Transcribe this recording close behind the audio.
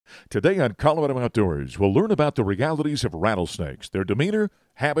Today on Colorado Outdoors, we'll learn about the realities of rattlesnakes, their demeanor,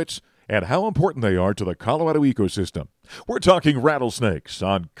 habits, and how important they are to the Colorado ecosystem. We're talking rattlesnakes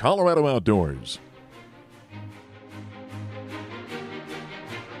on Colorado Outdoors.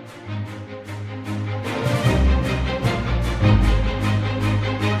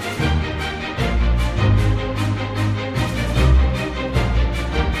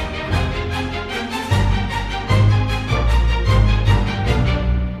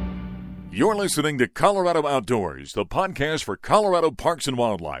 You're listening to Colorado Outdoors, the podcast for Colorado Parks and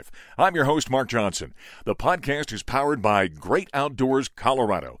Wildlife. I'm your host, Mark Johnson. The podcast is powered by Great Outdoors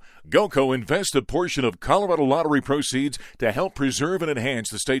Colorado. GOCO invests a portion of Colorado Lottery proceeds to help preserve and enhance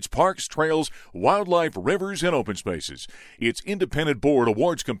the state's parks, trails, wildlife, rivers, and open spaces. Its independent board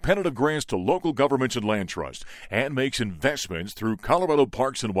awards competitive grants to local governments and land trusts and makes investments through Colorado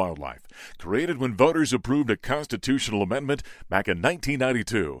Parks and Wildlife. Created when voters approved a constitutional amendment back in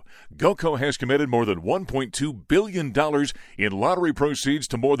 1992, GOCO has committed more than $1.2 billion in lottery proceeds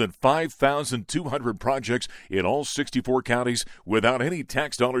to more than 5,200 projects in all 64 counties without any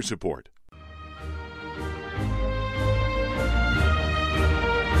tax dollar support.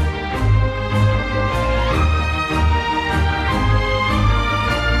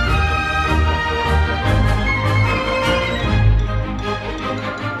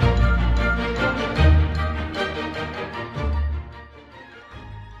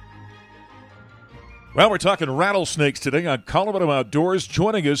 Well, we're talking rattlesnakes today on Colorado Outdoors.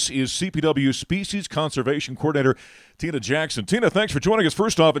 Joining us is CPW Species Conservation Coordinator Tina Jackson. Tina, thanks for joining us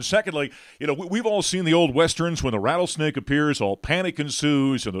first off. And secondly, we've all seen the old westerns when the rattlesnake appears, all panic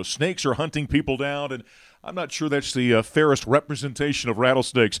ensues, and those snakes are hunting people down. And I'm not sure that's the fairest representation of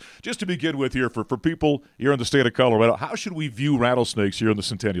rattlesnakes. Just to begin with here, for people here in the state of Colorado, how should we view rattlesnakes here in the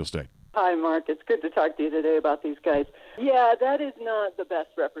Centennial State? Hi, Mark. It's good to talk to you today about these guys. Yeah, that is not the best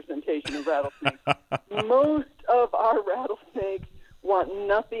representation of rattlesnakes. Most of our rattlesnakes want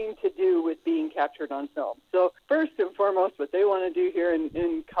nothing to do with being captured on film. So first and foremost, what they want to do here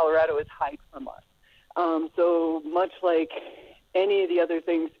in Colorado is hide from us. So much like any of the other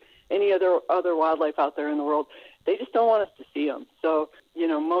things, any other wildlife out there in the world, they just don't want us to see them. So,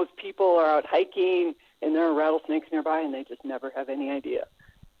 most people are out hiking and there are rattlesnakes nearby and they just never have any idea.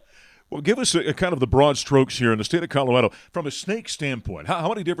 Well, give us a kind of the broad strokes here in the state of Colorado. From a snake standpoint, how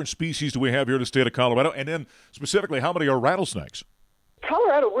many different species do we have here in the state of Colorado? And then specifically, how many are rattlesnakes?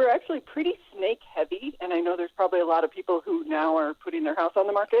 Colorado, we're actually pretty snake heavy, and I know there's probably a lot of people who now are putting their house on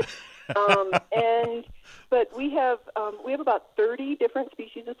the market. But we have about 30 different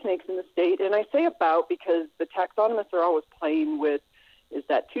species of snakes in the state, and I say about because the taxonomists are always playing with, is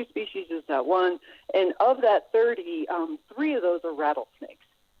that 2 species, is that 1? And of that 30, 3 of those are rattlesnakes.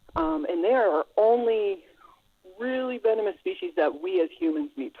 And they are only really venomous species that we as humans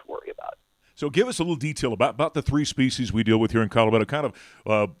need to worry about. So give us a little detail about the 3 species we deal with here in Colorado, kind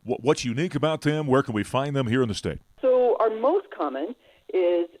of what's unique about them, where can we find them here in the state? So our most common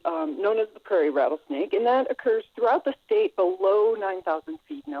is known as the prairie rattlesnake, and that occurs throughout the state below 9,000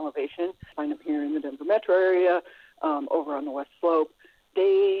 feet in elevation. Find them here in the Denver metro area, over on the west slope.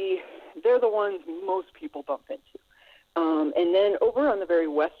 They're the ones most people bump into. And then over on the very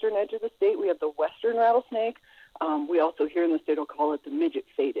western edge of the state, we have the western rattlesnake. We also here in the state will call it the midget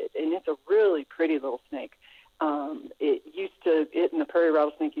faded, and it's a really pretty little snake. It and the prairie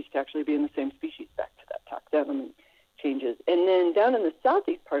rattlesnake used to actually be in the same species back to that taxonomy changes. And then down in the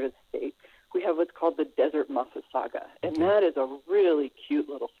southeast part of the state, we have what's called the desert Massasauga, and that is a really cute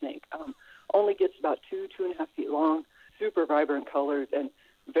little snake. Only gets about 2.5 feet long, super vibrant colors, and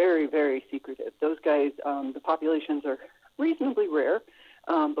very, very secretive. Those guys, the populations are reasonably rare,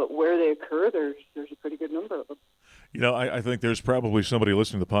 but where they occur, there's a pretty good number of them. I think there's probably somebody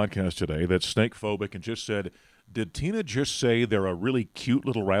listening to the podcast today that's snake phobic and just said, did Tina just say they're a really cute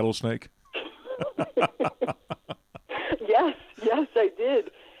little rattlesnake? Yes, I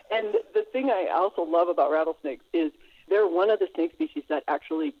did. And the thing I also love about rattlesnakes is they're one of the snake species that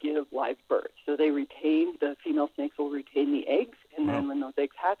actually give live birth. So the female snakes will retain the eggs, and then when those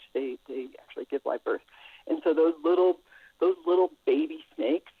eggs hatch, they actually give live birth. And so those little baby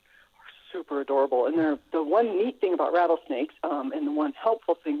snakes are super adorable. And the one neat thing about rattlesnakes, and the one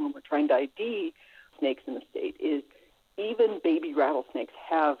helpful thing when we're trying to ID snakes in the state, is even baby rattlesnakes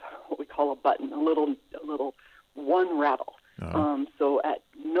have what we call a button, a little one rattle. So at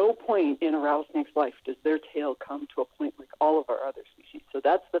no point in a rattlesnake's life does their tail come to a point like all of our other species. So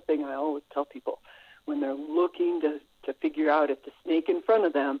that's the thing I always tell people when they're looking to figure out if the snake in front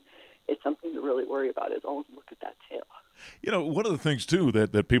of them is something to really worry about, is always look at that tail. One of the things, too,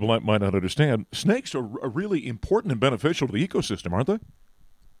 that people might not understand, snakes are really important and beneficial to the ecosystem, aren't they?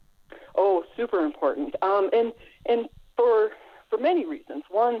 super important. And for many reasons.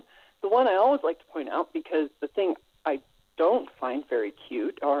 One, the one I always like to point out, because the thing I don't find very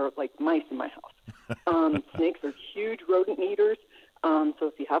cute are like mice in my house. Snakes are huge rodent eaters. So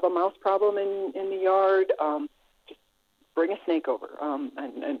if you have a mouse problem in the yard, just bring a snake over.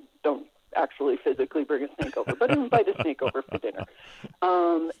 And don't actually physically bring a snake over, but invite a snake over for dinner.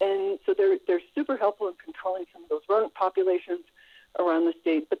 And so they're super helpful in controlling some of those rodent populations around the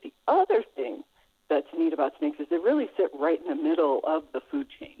state. But the other thing that's neat about snakes is they really sit right in the middle of the food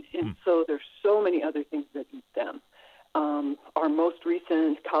chain. And so there's so many other things that eat them. Our most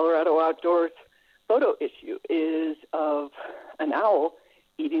recent Colorado Outdoors photo issue is of an owl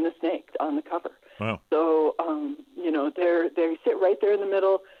eating a snake on the cover. Wow. So, they sit right there in the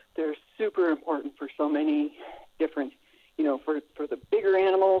middle. They're super important for so many different, for the bigger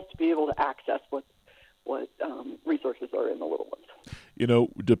animals to be able to access what resources are in the little ones.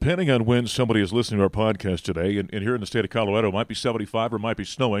 Depending on when somebody is listening to our podcast today, and here in the state of Colorado, it might be 75 or it might be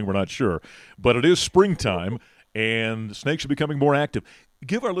snowing, we're not sure. But it is springtime, and snakes are becoming more active.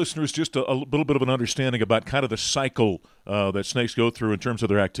 Give our listeners just a little bit of an understanding about kind of the cycle that snakes go through in terms of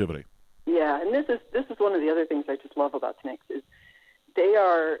their activity. Yeah, and this is one of the other things I just love about snakes is they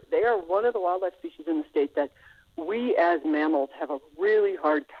are one of the wildlife species in the state that we as mammals have a really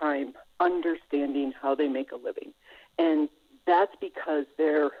hard time understanding how they make a living. And that's because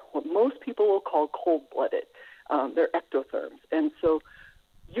they're what most people will call cold-blooded. They're ectotherms. And so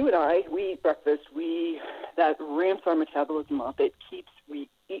you and I, we eat breakfast. That ramps our metabolism up. We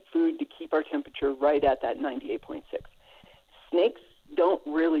eat food to keep our temperature right at that 98.6. Snakes don't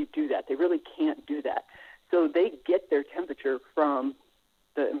really do that. They really can't do that. So they get their temperature from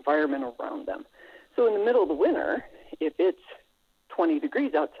the environment around them. So in the middle of the winter, if it's 20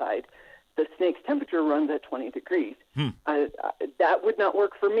 degrees outside, the snake's temperature runs at 20 degrees. That would not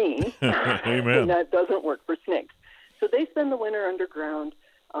work for me. Amen. And that doesn't work for snakes. So they spend the winter underground,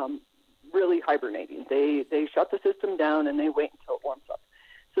 really hibernating. They shut the system down and they wait until it warms up.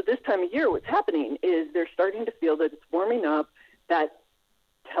 So this time of year, what's happening is they're starting to feel that it's warming up. That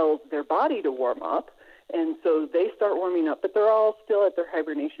tells their body to warm up. And so they start warming up, but they're all still at their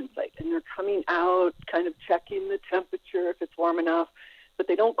hibernation site. And they're coming out, kind of checking the temperature if it's warm enough. But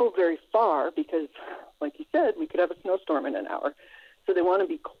they don't go very far because, like you said, we could have a snowstorm in an hour. So they want to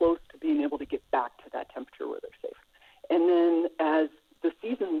be close to being able to get back to that temperature where they're safe. And then as the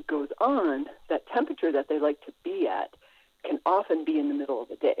season goes on, that temperature that they like to be at can often be in the middle of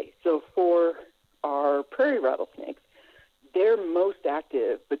the day. So for our prairie rattlesnakes, they're most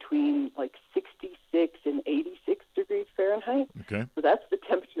active between like 66 and 86 degrees Fahrenheit. Okay. So that's the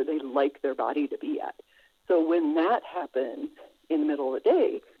temperature they like their body to be at. So when that happens in the middle of the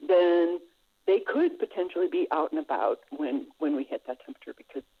day, then they could potentially be out and about when we hit that temperature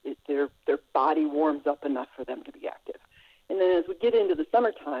because their body warms up enough for them to be active. And then as we get into the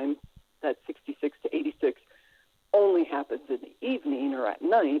summertime, that 66 to 86 only happens in the evening or at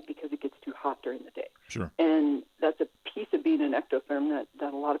night because it gets too hot during the day. Sure. And that's a piece of being an ectotherm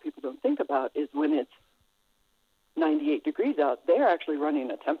that a lot of people don't think about is when it's 98 degrees out, they're actually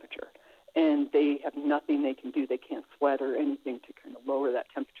running a temperature. And they have nothing they can do. They can't sweat or anything to kind of lower that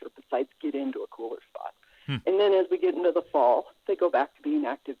temperature besides get into a cooler spot. And then as we get into the fall, they go back to being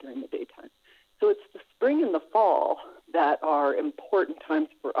active during the daytime. So it's the spring and the fall that are important times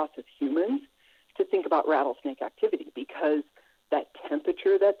for us as humans to think about rattlesnake activity because that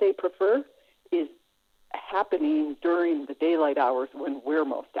temperature that they prefer is happening during the daylight hours when we're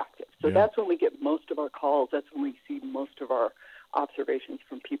most active. So that's when we get most of our calls. That's when we see most of our observations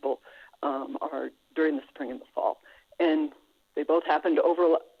from people are during the spring and the fall. And they both happen to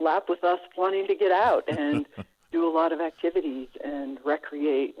overlap with us wanting to get out and do a lot of activities and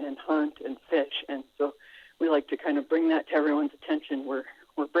recreate and hunt and fish. And so we like to kind of bring that to everyone's attention. We're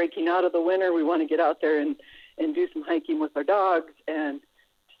breaking out of the winter. We want to get out there and do some hiking with our dogs. And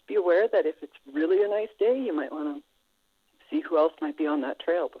just be aware that if it's really a nice day, you might want to see who else might be on that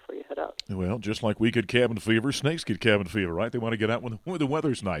trail before you head out. Well, just like we get cabin fever, snakes get cabin fever, right? They want to get out when the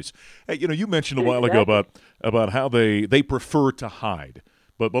weather's nice. Hey, you mentioned a while ago about how they prefer to hide.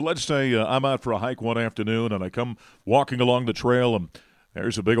 But let's say I'm out for a hike one afternoon and I come walking along the trail and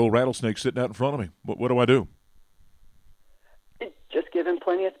there's a big old rattlesnake sitting out in front of me. What do I do? Just give him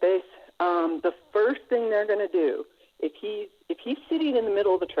plenty of space. The first thing they're going to do, if he's sitting in the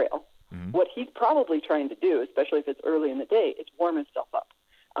middle of the trail, what he's probably trying to do, especially if it's early in the day, is warm himself up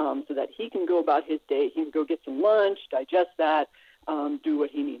so that he can go about his day. He can go get some lunch, digest that, do what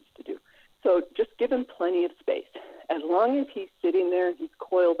he needs to do. So just give him plenty of space. As long as he's sitting there, he's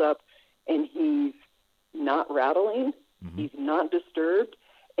coiled up, and he's not rattling, he's not disturbed,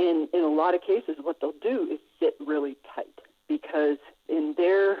 and in a lot of cases, what they'll do is sit really tight because in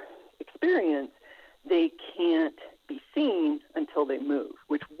their experience, they can't be seen until they move,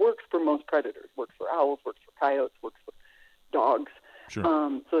 which works for most predators. Works for owls, works for coyotes, works for dogs. Sure.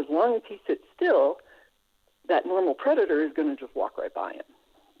 So as long as he sits still, that normal predator is going to just walk right by him.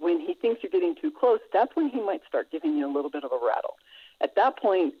 When he thinks you're getting too close, that's when he might start giving you a little bit of a rattle. At that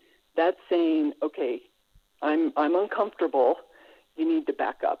point, that's saying, okay, I'm uncomfortable. You need to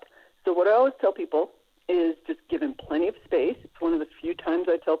back up. So what I always tell people is just give him plenty of space. It's one of the few times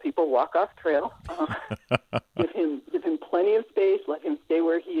I tell people walk off trail. Give him plenty of space. Let him stay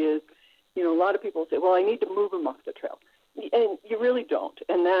where he is. You know, a lot of people say, well, I need to move him off the trail. And you really don't.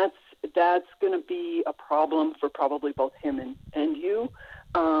 And that's going to be a problem for probably both him and you.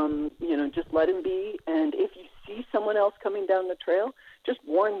 You know, just let him be. And if you see someone else coming down the trail, just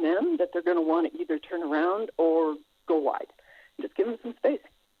warn them that they're going to want to either turn around or go wide. Just give them some space.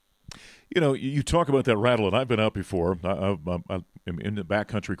 You know, you talk about that rattle, and I've been out before. I'm in the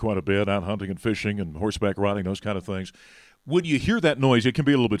backcountry quite a bit, out hunting and fishing and horseback riding, those kind of things. When you hear that noise, it can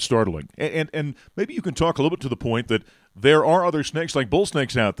be a little bit startling. And maybe you can talk a little bit to the point that there are other snakes like bull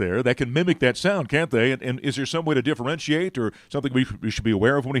snakes out there that can mimic that sound, can't they? And is there some way to differentiate or something we should be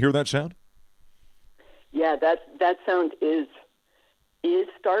aware of when we hear that sound? Yeah, that sound is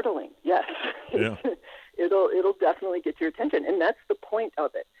startling. Yes. Yeah. It'll definitely get your attention, and that's the point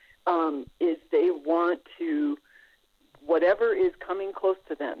of it. Is they want to, whatever is coming close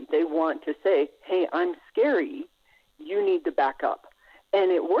to them, they want to say, hey, I'm scary, you need to back up.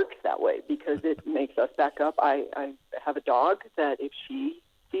 And it works that way because it makes us back up. I have a dog that if she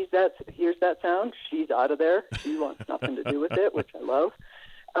hears that sound, she's out of there. She wants nothing to do with it, which I love.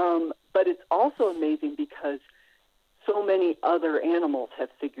 But it's also amazing because so many other animals have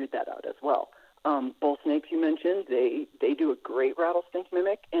figured that out as well. Bull snakes you mentioned, they do a great rattlesnake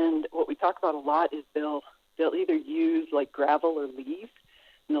mimic, and what we talk about a lot is they'll either use like gravel or leaves,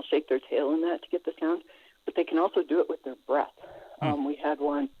 and they'll shake their tail in that to get the sound, but they can also do it with their breath. We had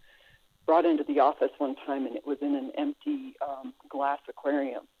one brought into the office one time, and it was in an empty glass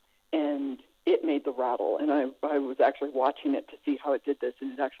aquarium, and it made the rattle, and I was actually watching it to see how it did this,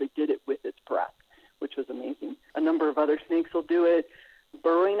 and it actually did it with its breath, which was amazing. A number of other snakes will do it.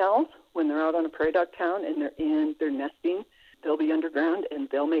 Burrowing owls, when they're out on a prairie dog town and they're nesting, they'll be underground and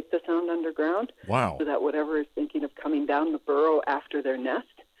they'll make the sound underground. Wow. So that whatever is thinking of coming down the burrow after their nest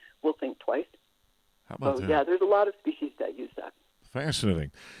will think twice. How about that? Yeah, there's a lot of species that use that.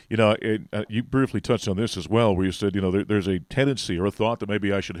 Fascinating. You know, you briefly touched on this as well, where you said, you know, there's a tendency or a thought that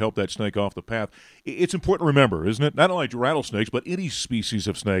maybe I should help that snake off the path. It's important to remember, isn't it? Not only rattlesnakes, but any species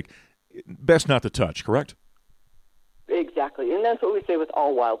of snake, best not to touch, correct? Exactly, and that's what we say with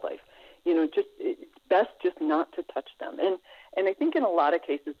all wildlife. You know, it's best just not to touch them. And I think in a lot of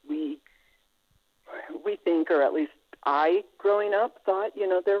cases we think, or at least I, growing up, thought, you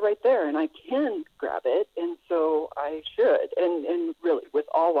know, they're right there, and I can grab it, and so I should. And really, with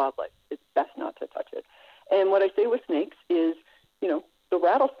all wildlife, it's best not to touch it. And what I say with snakes is, you know, the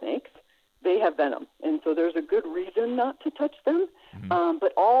rattlesnakes, they have venom, and so there's a good reason not to touch them. Mm-hmm.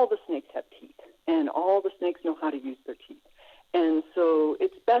 But all the snakes have teeth, and all the snakes know how to use their teeth. And so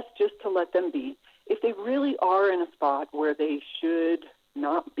it's best just to let them be. If they really are in a spot where they should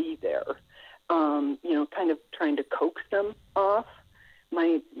not be there, you know, kind of trying to coax them off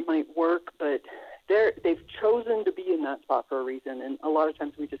might work, but they've chosen to be in that spot for a reason, and a lot of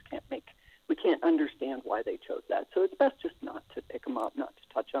times we can't understand why they chose that. So it's best just not to pick them up, not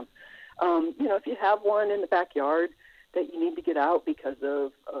to touch them. You know, if you have one in the backyard that you need to get out because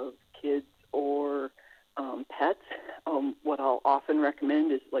of kids or pets, what I'll often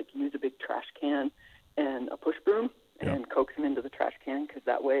recommend is like use a big trash can and a push broom and coax them into the trash can, because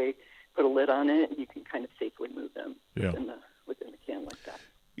that way put a lid on it and you can kind of safely move them within the can like that.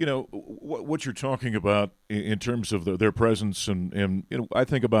 You know, what you're talking about in terms of their presence, and you know, I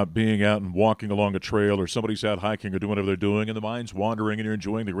think about being out and walking along a trail, or somebody's out hiking or doing whatever they're doing, and the mind's wandering and you're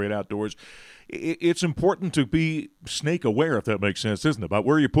enjoying the great outdoors. It's important to be snake aware, if that makes sense, isn't it? About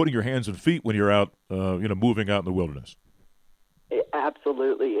where you're putting your hands and feet when you're out, you know, moving out in the wilderness.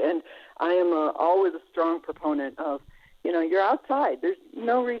 Absolutely, and I am always a strong proponent of, you know, you're outside. There's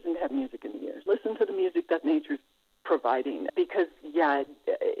no reason to have music in the ears. Listen to the music that nature's providing, because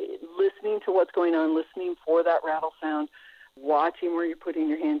listening to what's going on, listening for that rattle sound, watching where you're putting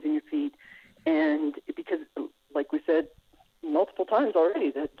your hands and your feet, and because like we said multiple times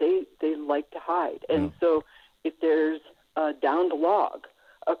already, that they like to hide. And so if there's a downed log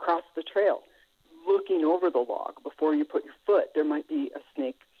across the trail, looking over the log before you put your foot, there might be a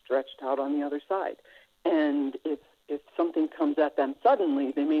snake stretched out on the other side. And if if something comes at them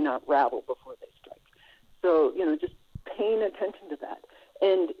suddenly, they may not rattle before they strike. So, just paying attention to that.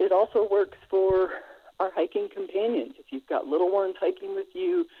 And it also works for our hiking companions. If you've got little ones hiking with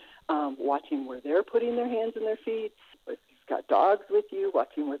you, watching where they're putting their hands and their feet. If you've got dogs with you,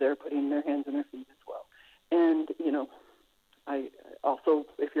 watching where they're putting their hands and their feet as well. And, I also,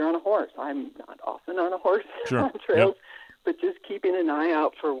 if you're on a horse, I'm not often on a horse on trails, but just keeping an eye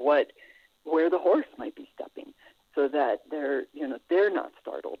out for where the horse might be stepping so that they're not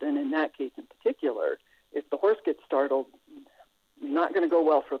startled. And in that case in particular, if the horse gets startled, not going to go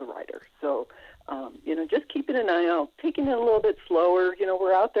well for the rider. So, just keeping an eye out, taking it a little bit slower.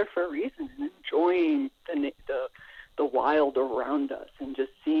 We're out there for a reason and enjoying the wild around us and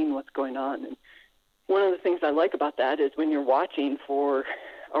just seeing what's going on. And one of the things I like about that is when you're watching for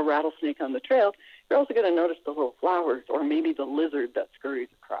a rattlesnake on the trail, you're also going to notice the little flowers or maybe the lizard that scurries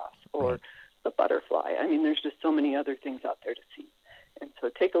across or the butterfly. I mean, there's just so many other things out there to see. And so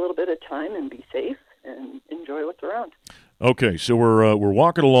take a little bit of time and be safe and enjoy what's around. Okay, so we're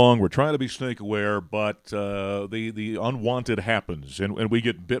walking along. We're trying to be snake aware, but the unwanted happens, and we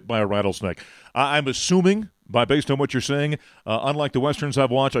get bit by a rattlesnake. I'm assuming, based on what you're saying, unlike the westerns I've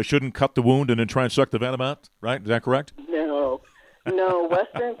watched, I shouldn't cut the wound and then try and suck the venom out. Right? Is that correct? No,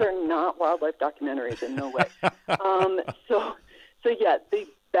 westerns are not wildlife documentaries in no way. So yeah, the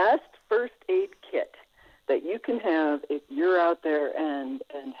best first aid kit that you can have if you're out there and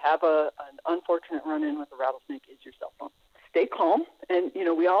have an unfortunate run-in with a rattlesnake is your cell phone. Stay calm, and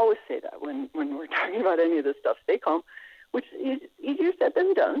we always say that when we're talking about any of this stuff. Stay calm, which is easier said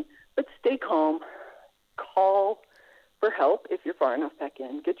than done, but stay calm. Call for help if you're far enough back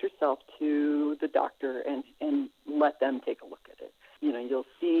in. Get yourself to the doctor and let them take a look at it. You'll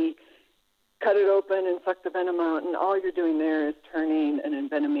see, cut it open and suck the venom out, and all you're doing there is turning an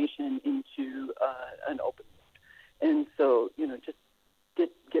envenomation into an open wound. And so, just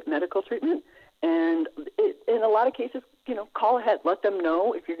get medical treatment. And in a lot of cases, call ahead. Let them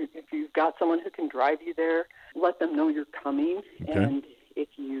know if you've got someone who can drive you there. Let them know you're coming. Okay. And if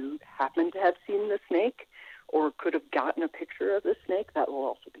you happen to have seen the snake or could have gotten a picture of the snake, that will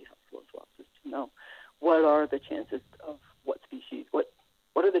also be helpful as well, just to know what are the chances of what species, what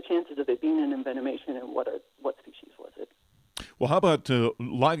are the chances of it being an envenomation, and what species was it. Well, how about,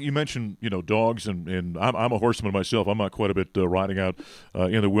 like you mentioned, dogs, and I'm a horseman myself. I'm not quite a bit riding out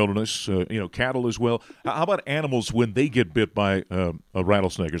in the wilderness, cattle as well. How about animals when they get bit by a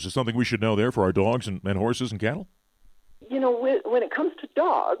rattlesnake? Is there something we should know there for our dogs and horses and cattle? When it comes to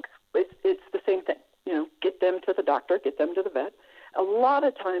dogs, it's the same thing. Get them to the doctor, get them to the vet. A lot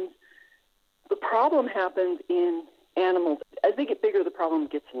of times, the problem happens in animals. As they get bigger, the problem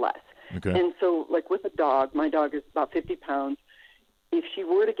gets less. Okay. And so, like with a dog, my dog is about 50 pounds. If she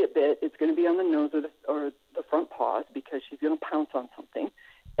were to get bit, it's going to be on the nose or the front paws because she's going to pounce on something.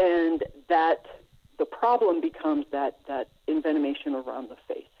 And the problem becomes that envenomation around the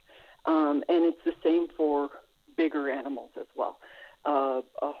face. And it's the same for bigger animals as well. A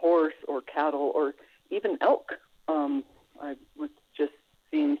horse or cattle or even elk. I was just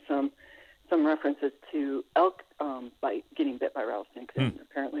seeing some references to elk by getting bit by rattlesnakes, and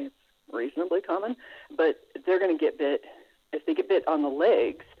apparently it's reasonably common. But they're going to get bit. If they get bit on the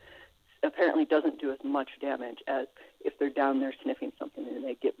legs, apparently doesn't do as much damage as if they're down there sniffing something and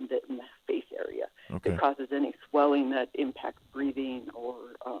they get bit in the face area. Okay. It causes any swelling that impacts breathing or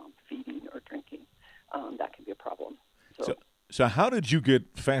feeding or drinking. That can be a problem. So how did you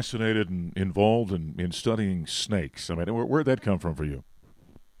get fascinated and involved in studying snakes? I mean, where'd that come from for you?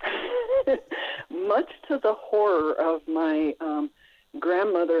 Much to the horror of my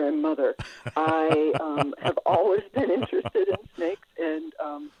grandmother and mother, I have always been interested in snakes and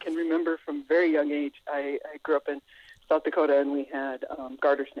can remember from a very young age. I grew up in South Dakota, and we had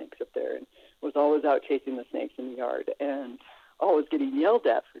garter snakes up there, and was always out chasing the snakes in the yard, and always getting yelled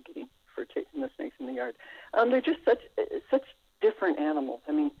at for chasing the snakes in the yard. They're just such different animals.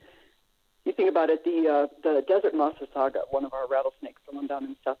 I mean, you think about it, the desert Massasauga, one of our rattlesnakes, the one down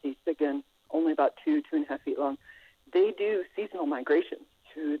in southeast, again, only about 2.5 feet long. They do seasonal migrations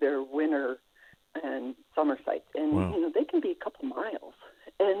to their winter and summer sites, and wow. They can be a couple miles,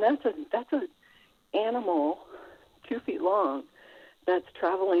 and that's an animal 2 feet long that's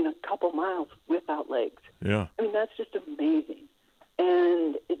traveling a couple miles without legs. Yeah, I mean that's just amazing,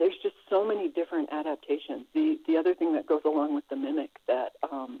 and there's just so many different adaptations. The other thing that goes along with the mimic that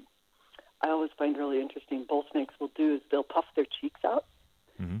I always find really interesting, bull snakes will do is they'll puff their cheeks out.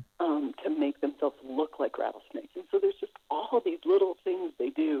 Mm-hmm. To make themselves look like rattlesnakes. And so there's just all these little things they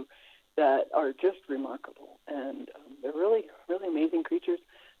do that are just remarkable. And they're really, really amazing creatures.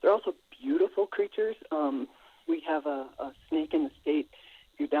 They're also beautiful creatures. We have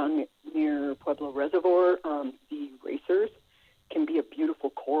down near Pueblo Reservoir, the racers can be a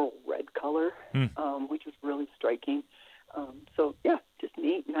beautiful coral red color, which is really striking. So, yeah, just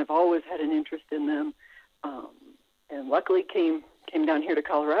neat. And I've always had an interest in them. And luckily came down here to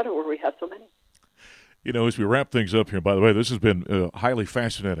Colorado where we have so many. You know, as we wrap things up here, by the way, this has been highly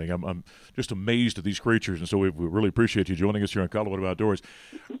fascinating. I'm just amazed at these creatures, and so we really appreciate you joining us here on Colorado Outdoors.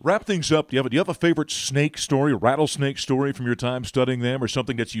 Wrap things up. Do you have a favorite snake story, rattlesnake story from your time studying them, or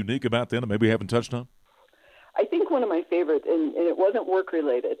something that's unique about them that maybe we haven't touched on? I think one of my favorites, and it wasn't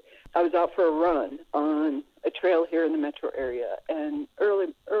work-related, I was out for a run on a trail here in the metro area, and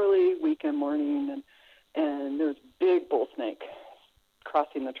early weekend morning, and there was a big bull snake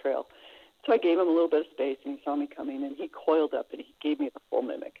crossing the trail. So I gave him a little bit of space, and he saw me coming, and he coiled up, and he gave me the full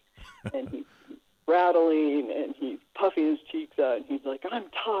mimic. And he's rattling, and he's puffing his cheeks out, and he's like, I'm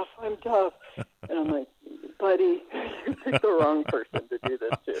tough. And I'm like, buddy, you picked the wrong person to do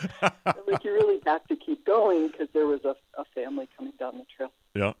this to. I'm like, you really have to keep going, because there was a family coming down the trail.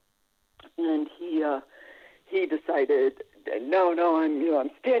 Yeah. And he decided, no,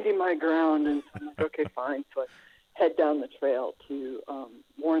 I'm standing my ground, and I'm like, okay, fine. So I head down the trail to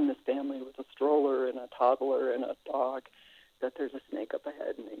warn this family with a stroller and a toddler and a dog that there's a snake up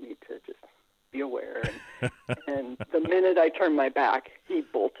ahead and they need to just be aware. And the minute I turned my back, he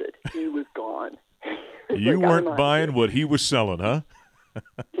bolted. He was gone. You weren't buying what he was selling, huh?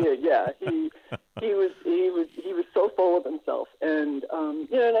 Yeah. He was so full of himself, and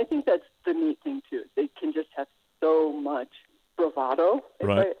and I think that's the neat thing too. They can just have so much bravado,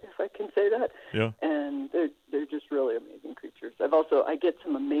 if I can say that. Yeah. And they're just really amazing creatures. I get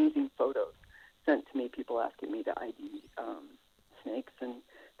some amazing photos sent to me, people asking me to ID snakes and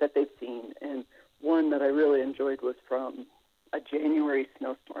that they've seen. And one that I really enjoyed was from a January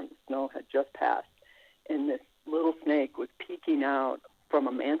snowstorm. The snow had just passed, and this little snake was peeking out from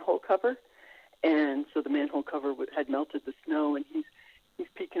a manhole cover. And so the manhole cover had melted the snow, and he's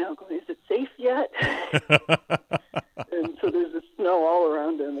peeking out going, is it safe yet? And so there's the snow all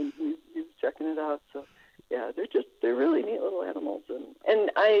around him, and he's checking it out. So, yeah, they're really neat little animals.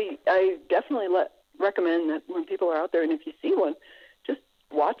 And I definitely recommend that when people are out there, and if you see one, just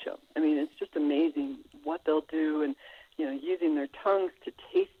watch them. I mean, it's just amazing what they'll do, and, using their tongues to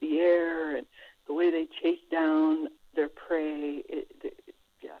taste the air and the way they chase down their prey.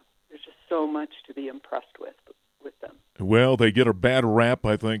 There's just so much to be impressed with them. Well, they get a bad rap,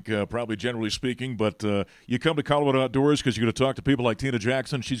 I think, probably generally speaking, but you come to Colorado Outdoors because you're going to talk to people like Tina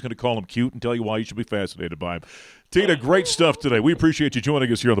Jackson. She's going to call them cute and tell you why you should be fascinated by them. Tina, great stuff today. We appreciate you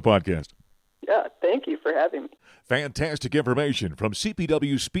joining us here on the podcast. Yeah, thank you for having me. Fantastic information from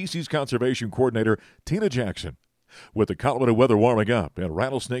CPW Species Conservation Coordinator Tina Jackson. With the Colorado weather warming up and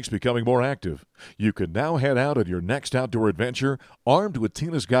rattlesnakes becoming more active, you can now head out on your next outdoor adventure armed with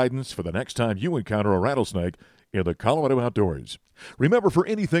Tina's guidance for the next time you encounter a rattlesnake in the Colorado Outdoors. Remember, for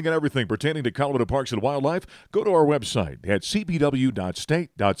anything and everything pertaining to Colorado Parks and Wildlife, go to our website at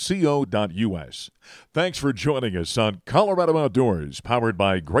cpw.state.co.us. Thanks for joining us on Colorado Outdoors, powered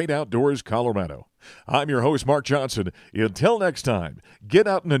by Great Outdoors Colorado. I'm your host, Mark Johnson. Until next time, get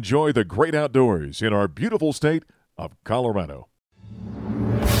out and enjoy the great outdoors in our beautiful state of Colorado.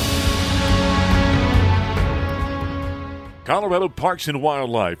 Colorado Parks and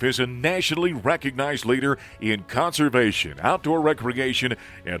Wildlife is a nationally recognized leader in conservation, outdoor recreation,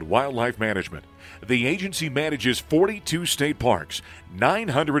 and wildlife management. The agency manages 42 state parks,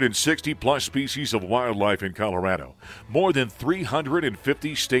 960-plus species of wildlife in Colorado, more than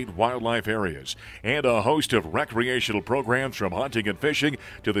 350 state wildlife areas, and a host of recreational programs from hunting and fishing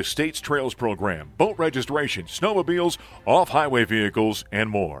to the state's trails program, boat registration, snowmobiles, off-highway vehicles,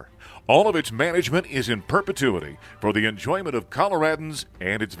 and more. All of its management is in perpetuity for the enjoyment of Coloradans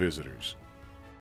and its visitors.